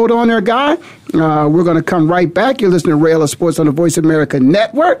hold on there, Guy. We're going to come right back. You're listening to Ray Ellis Sports on the Voice America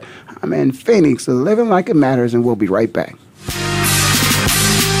Network. I'm in Phoenix, living like it matters, and we'll be right back.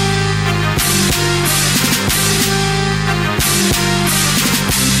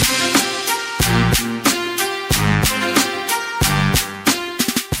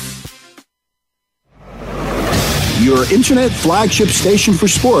 Your internet flagship station for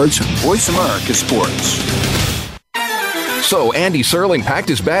sports, Voice America Sports. So Andy Serling packed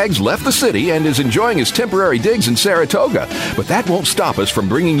his bags, left the city, and is enjoying his temporary digs in Saratoga. But that won't stop us from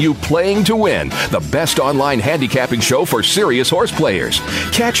bringing you Playing to Win, the best online handicapping show for serious horse players.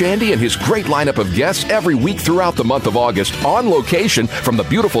 Catch Andy and his great lineup of guests every week throughout the month of August on location from the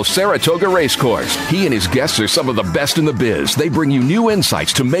beautiful Saratoga Racecourse. He and his guests are some of the best in the biz. They bring you new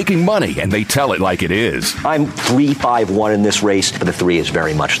insights to making money, and they tell it like it is. I'm 3-5-1 in this race, but the 3 is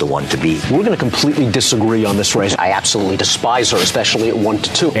very much the one to beat. We're going to completely disagree on this race. I absolutely despise her, especially at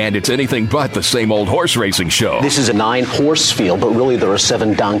 1-2. And it's anything but the same old horse racing show. This is a 9-horse field, but really there are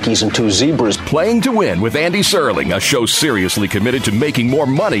 7 donkeys and 2 zebras. Playing to Win with Andy Serling, a show seriously committed to making more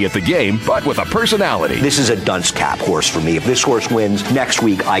money at the game, but with a personality. This is a dunce cap horse for me. If this horse wins, next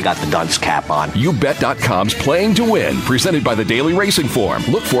week I got the dunce cap on. YouBet.com's Playing to Win, presented by the Daily Racing Form.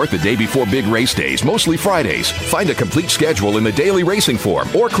 Look for it the day before big race days, mostly Fridays. Find a complete schedule in the Daily Racing Form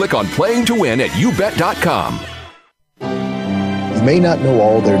or click on Playing to Win at YouBet.com. You may not know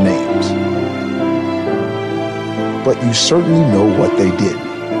all their names, but you certainly know what they did.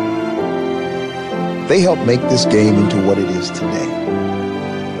 They helped make this game into what it is today.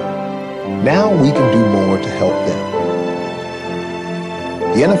 Now we can do more to help them.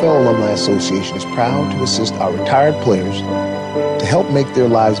 The NFL Alumni Association is proud to assist our retired players to help make their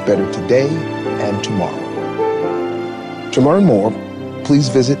lives better today and tomorrow. To learn more, please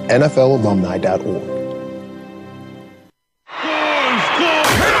visit NFLalumni.org.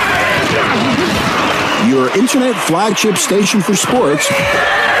 Your internet flagship station for sports,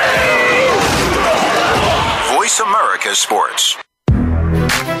 Voice America Sports.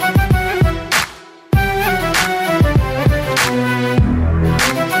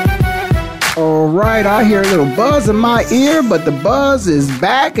 All right, I hear a little buzz in my ear, but the buzz is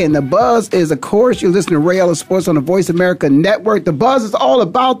back, and the buzz is, of course, you're listening to Ray Ellis Sports on the Voice America Network. The buzz is all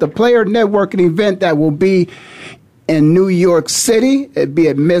about the player networking event that will be in New York City. It'd be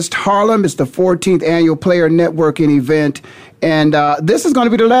at Mist Harlem. It's the 14th annual player networking event. And this is going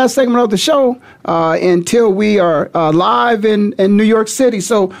to be the last segment of the show until we are live in New York City.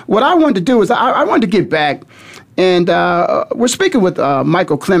 So what I wanted to do is I wanted to get back. And we're speaking with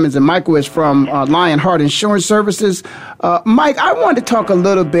Michael Clemens, and Michael is from Lionheart Insurance Services. Mike, I wanted to talk a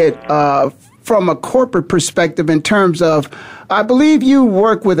little bit from a corporate perspective in terms of, I believe you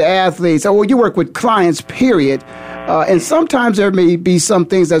work with athletes, or you work with clients, period. And sometimes there may be some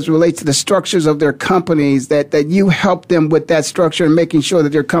things as relates to the structures of their companies that you help them with that structure and making sure that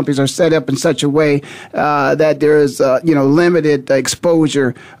their companies are set up in such a way that there is, limited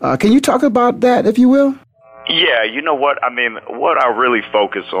exposure. Can you talk about that, if you will? Yeah, you know what? I mean, what I really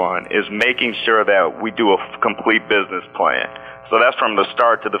focus on is making sure that we do a complete business plan. So that's from the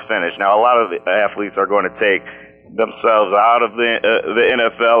start to the finish. Now, a lot of the athletes are going to take themselves out of the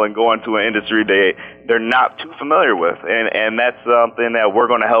NFL and go into an industry they're not too familiar with, and that's something that we're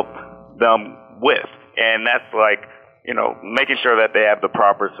going to help them with. And that's like making sure that they have the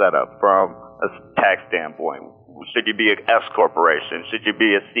proper setup from a tax standpoint. Should you be an S corporation? Should you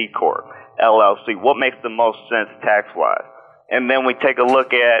be a C corp, LLC? What makes the most sense tax-wise? And then we take a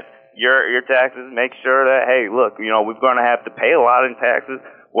look at your taxes, make sure that, hey, look, we're going to have to pay a lot in taxes.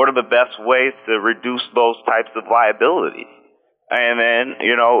 What are the best ways to reduce those types of liabilities? And then,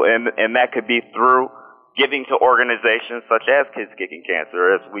 and that could be through giving to organizations such as Kids Kicking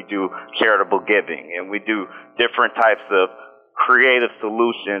Cancer, as we do charitable giving, and we do different types of creative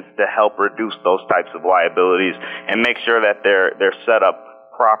solutions to help reduce those types of liabilities and make sure that they're set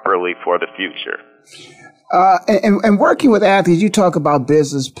up properly for the future. And working with athletes, you talk about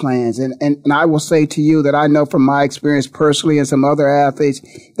business plans, and I will say to you that I know from my experience personally and some other athletes,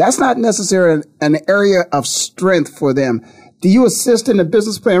 that's not necessarily an area of strength for them. Do you assist in the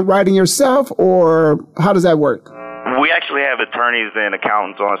business plan writing yourself, or how does that work? We actually have attorneys and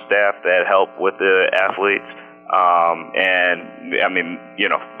accountants on staff that help with the athletes. And I mean,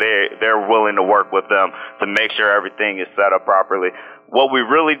 they're willing to work with them to make sure everything is set up properly. What we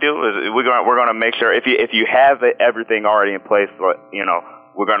really do is we're going to make sure if you have everything already in place,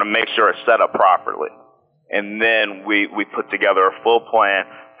 we're going to make sure it's set up properly. And then we put together a full plan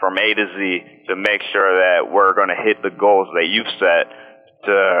from A to Z to make sure that we're going to hit the goals that you've set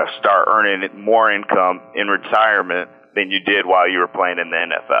to start earning more income in retirement than you did while you were playing in the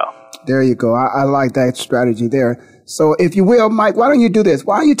NFL. There you go. I like that strategy there. So if you will, Mike, why don't you do this?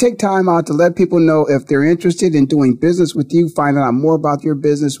 Why don't you take time out to let people know if they're interested in doing business with you, finding out more about your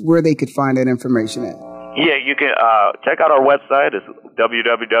business, where they could find that information at? Yeah, you can check out our website. It's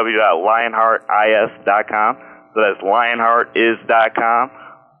www.lionheartis.com. So that's lionheartis.com.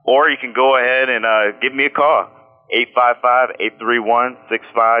 Or you can go ahead and give me a call,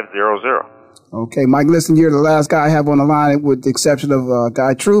 855-831-6500. Okay, Mike, listen, you're the last guy I have on the line with the exception of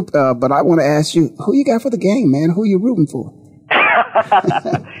Guy Troop, but I want to ask you, who you got for the game, man? Who you rooting for?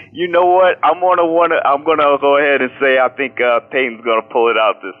 You know what? I'm gonna go ahead and say I think Peyton's gonna pull it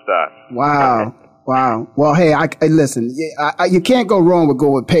out this time. Wow. Wow. Well, hey, listen. You can't go wrong with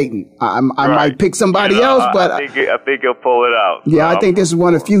going with Peyton. I might pick somebody else, but I think he'll pull it out. Yeah, I think this is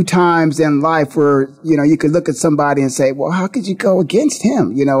one of the few times in life where you could look at somebody and say, "Well, how could you go against him?"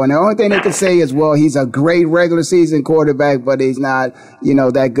 And the only thing they can say is, "Well, he's a great regular season quarterback, but he's not,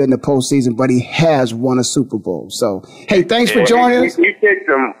 that good in the postseason. But he has won a Super Bowl." So, hey, thanks for joining us.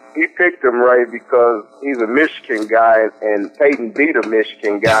 He picked him right because he's a Michigan guy, and Peyton beat a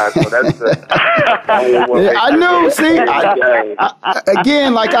Michigan guy, so that's the only one. Yeah, I know. See,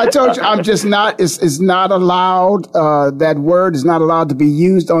 again, like I told you, I'm just not. It's not allowed. That word is not allowed to be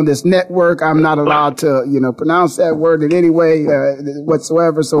used on this network. I'm not allowed to, pronounce that word in any way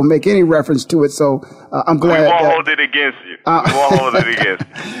whatsoever. So make any reference to it. So I'm glad. We won't hold it against you. We won't hold it against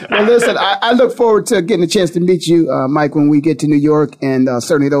you. Well, listen, I look forward to getting a chance to meet you, Mike, when we get to New York, and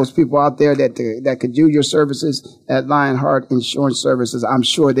certainly those people out there that could do your services at Lionheart Insurance Services, I'm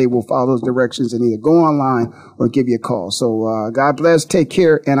sure they will follow those directions and either go online or give you a call. So God bless, take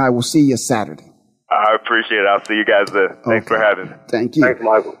care, and I will see you Saturday. I appreciate it. I'll see you guys there. Thanks for having me. Thank you. Thanks,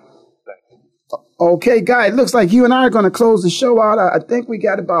 Michael. Okay, Guy, it looks like you and I are going to close the show out. I think we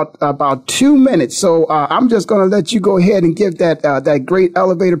got about 2 minutes. So I'm just going to let you go ahead and give that great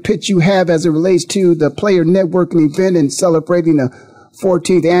elevator pitch you have as it relates to the Player Networking event and celebrating the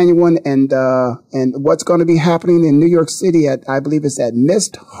 14th annual one, and what's going to be happening in New York City I believe it's at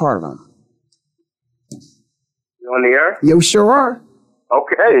Mist Harlem. You on the air? You sure are.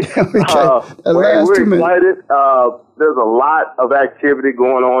 Okay. We're excited. There's a lot of activity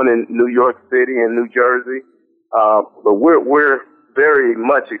going on in New York City and New Jersey, but we're very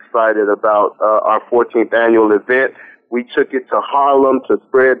much excited about our 14th annual event. We took it to Harlem to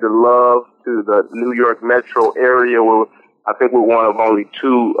spread the love to the New York metro area, where I think we're one of only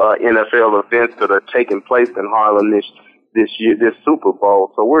 2 NFL events that are taking place in Harlem this year, this Super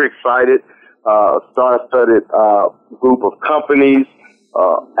Bowl. So we're excited. Star-studded group of companies,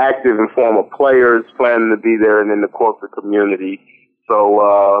 active and former players planning to be there, and in the corporate community.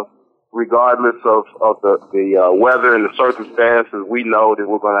 So regardless of the weather and the circumstances, we know that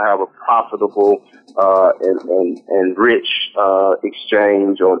we're going to have a profitable and rich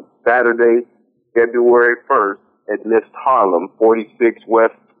exchange on Saturday, February 1st. At Mist Harlem, 46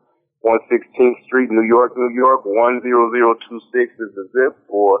 West 116th Street, New York, 10026 is the zip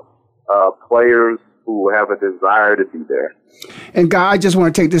for players who have a desire to be there. And Guy, I just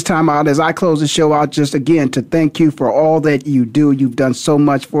want to take this time out as I close the show out just again to thank you for all that you do. You've done so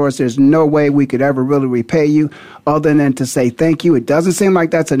much for us. There's no way we could ever really repay you other than to say thank you. It doesn't seem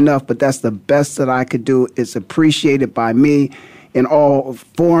like that's enough, but that's the best that I could do. It's appreciated by me and all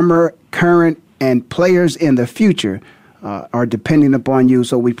former, current, and players in the future are depending upon you.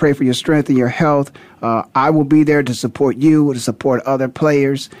 So we pray for your strength and your health. I will be there to support you, to support other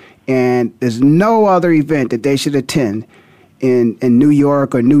players. And there's no other event that they should attend in New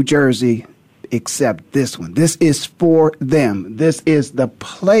York or New Jersey except this one. This is for them. This is the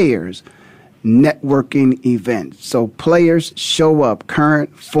players' networking event. So players show up,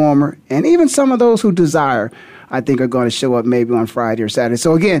 current, former, and even some of those who desire, I think, are going to show up maybe on Friday or Saturday.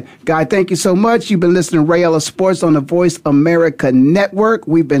 So again, Guy, thank you so much. You've been listening to Ray Ellis Sports on the Voice America Network.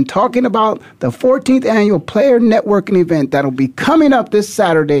 We've been talking about the 14th annual player networking event that'll be coming up this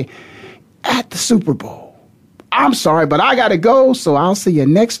Saturday at the Super Bowl. I'm sorry, but I got to go, so I'll see you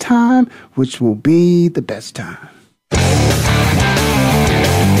next time, which will be the best time.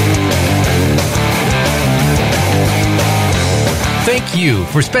 Thank you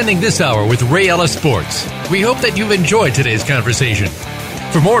for spending this hour with Ray Ellis Sports. We hope that you've enjoyed today's conversation.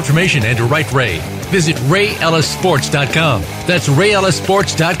 For more information and to write Ray, visit RayEllisSports.com. That's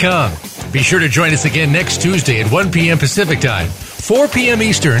RayEllisSports.com. Be sure to join us again next Tuesday at 1 p.m. Pacific Time, 4 p.m.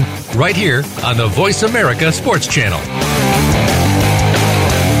 Eastern, right here on the Voice America Sports Channel.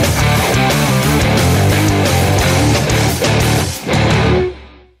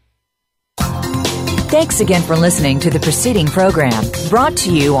 Thanks again for listening to the preceding program brought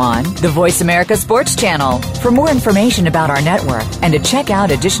to you on the Voice America Sports Channel. For more information about our network and to check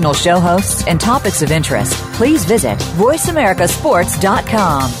out additional show hosts and topics of interest, please visit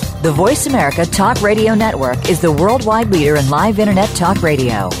VoiceAmericaSports.com. The Voice America Talk Radio Network is the worldwide leader in live Internet talk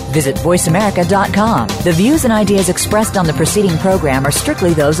radio. Visit VoiceAmerica.com. The views and ideas expressed on the preceding program are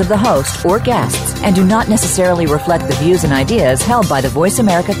strictly those of the host or guests and do not necessarily reflect the views and ideas held by the Voice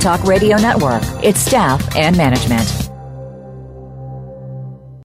America Talk Radio Network, its staff, and management.